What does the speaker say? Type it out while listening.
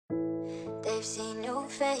They've seen new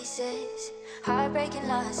faces, heartbreaking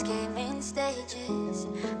loss came in stages.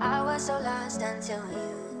 I was so lost until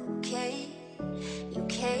you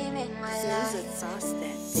came in my life.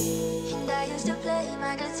 And I used to play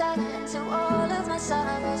my guitar until all of my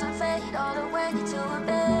sorrows would fade all the way to a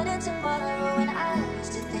better tomorrow. And I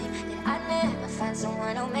used to think that I'd never find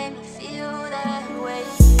someone who made me feel that way.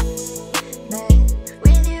 But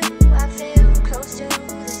with you I feel close to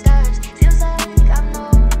the stars. Feels like I've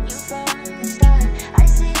known you from the start. I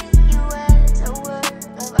see you as a work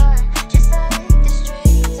of art, just like the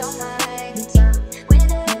strings on my guitar.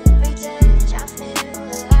 With every touch I feel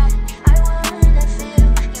alive. I wanna feel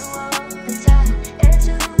you all the time. Air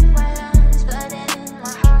to my lungs, blood in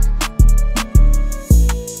my heart.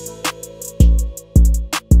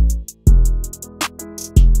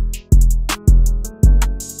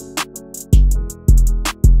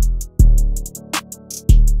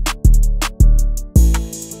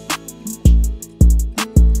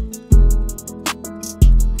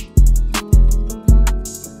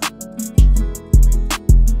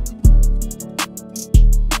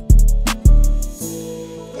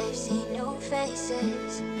 They've seen new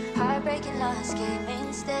faces, heartbreaking loss came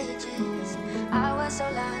in stages. I was so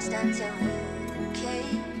lost until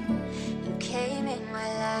you came in my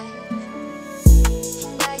life.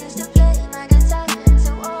 And I used to play